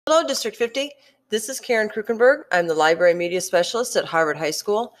Hello, District 50. This is Karen Krukenberg. I'm the Library Media Specialist at Harvard High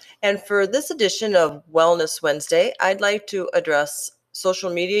School. And for this edition of Wellness Wednesday, I'd like to address social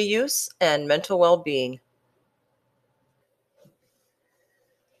media use and mental well-being.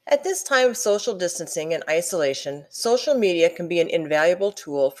 At this time of social distancing and isolation, social media can be an invaluable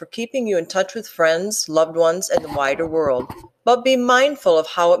tool for keeping you in touch with friends, loved ones, and the wider world. But be mindful of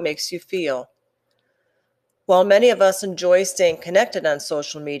how it makes you feel. While many of us enjoy staying connected on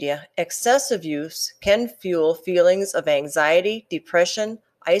social media, excessive use can fuel feelings of anxiety, depression,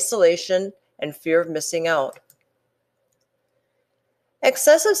 isolation, and fear of missing out.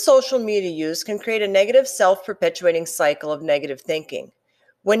 Excessive social media use can create a negative self-perpetuating cycle of negative thinking.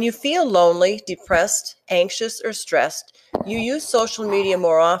 When you feel lonely, depressed, anxious, or stressed, you use social media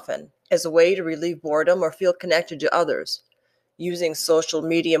more often as a way to relieve boredom or feel connected to others. Using social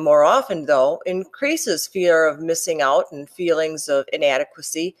media more often, though, increases fear of missing out and feelings of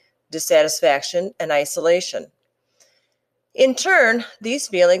inadequacy, dissatisfaction, and isolation. In turn, these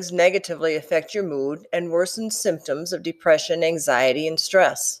feelings negatively affect your mood and worsen symptoms of depression, anxiety, and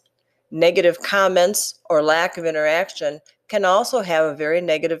stress. Negative comments or lack of interaction can also have a very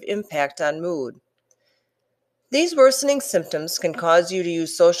negative impact on mood. These worsening symptoms can cause you to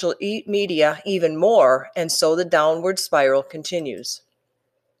use social media even more, and so the downward spiral continues.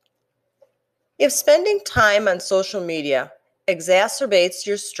 If spending time on social media exacerbates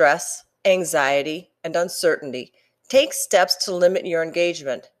your stress, anxiety, and uncertainty, take steps to limit your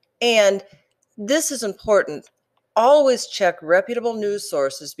engagement. And this is important. Always check reputable news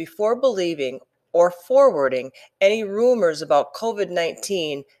sources before believing or forwarding any rumors about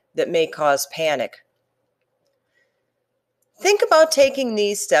COVID-19 that may cause panic. Think about taking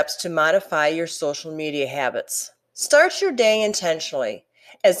these steps to modify your social media habits. Start your day intentionally.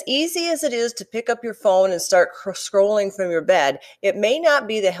 As easy as it is to pick up your phone and start scrolling from your bed, it may not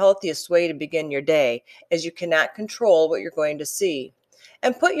be the healthiest way to begin your day, as you cannot control what you're going to see.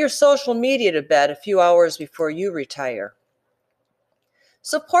 And put your social media to bed a few hours before you retire.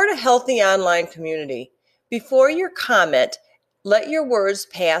 Support a healthy online community. Before your comment, let your words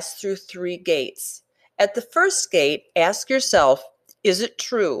pass through 3 gates. At the first gate, ask yourself, is it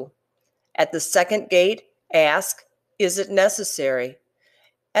true? At the second gate, ask, is it necessary?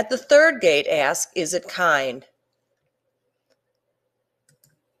 At the third gate, ask, is it kind?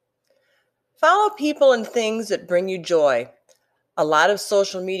 Follow people and things that bring you joy. A lot of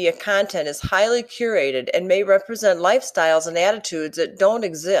social media content is highly curated and may represent lifestyles and attitudes that don't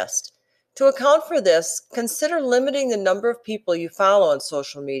exist. To account for this, consider limiting the number of people you follow on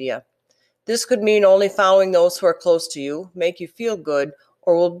social media. This could mean only following those who are close to you, make you feel good,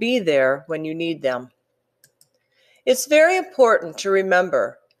 or will be there when you need them. It's very important to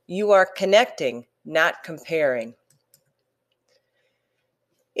remember you are connecting, not comparing.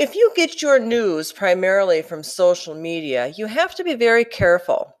 If you get your news primarily from social media, you have to be very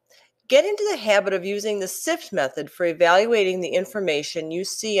careful. Get into the habit of using the SIFT method for evaluating the information you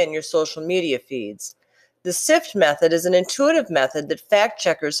see on your social media feeds. The SIFT method is an intuitive method that fact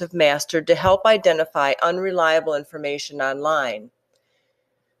checkers have mastered to help identify unreliable information online.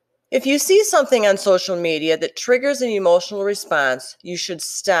 If you see something on social media that triggers an emotional response, you should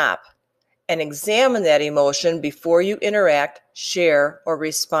stop and examine that emotion before you interact, share, or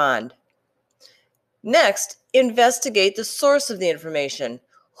respond. Next, investigate the source of the information.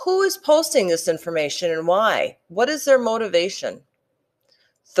 Who is posting this information and why? What is their motivation?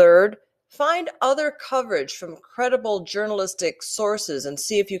 Third, find other coverage from credible journalistic sources and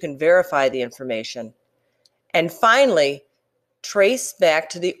see if you can verify the information. And finally, trace back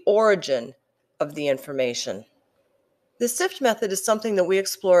to the origin of the information. The SIFT method is something that we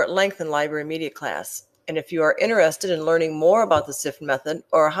explore at length in library media class. And if you are interested in learning more about the SIFT method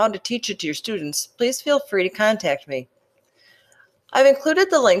or how to teach it to your students, please feel free to contact me. I've included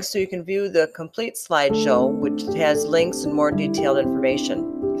the links so you can view the complete slideshow, which has links and more detailed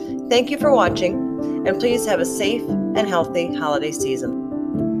information. Thank you for watching, and please have a safe and healthy holiday season.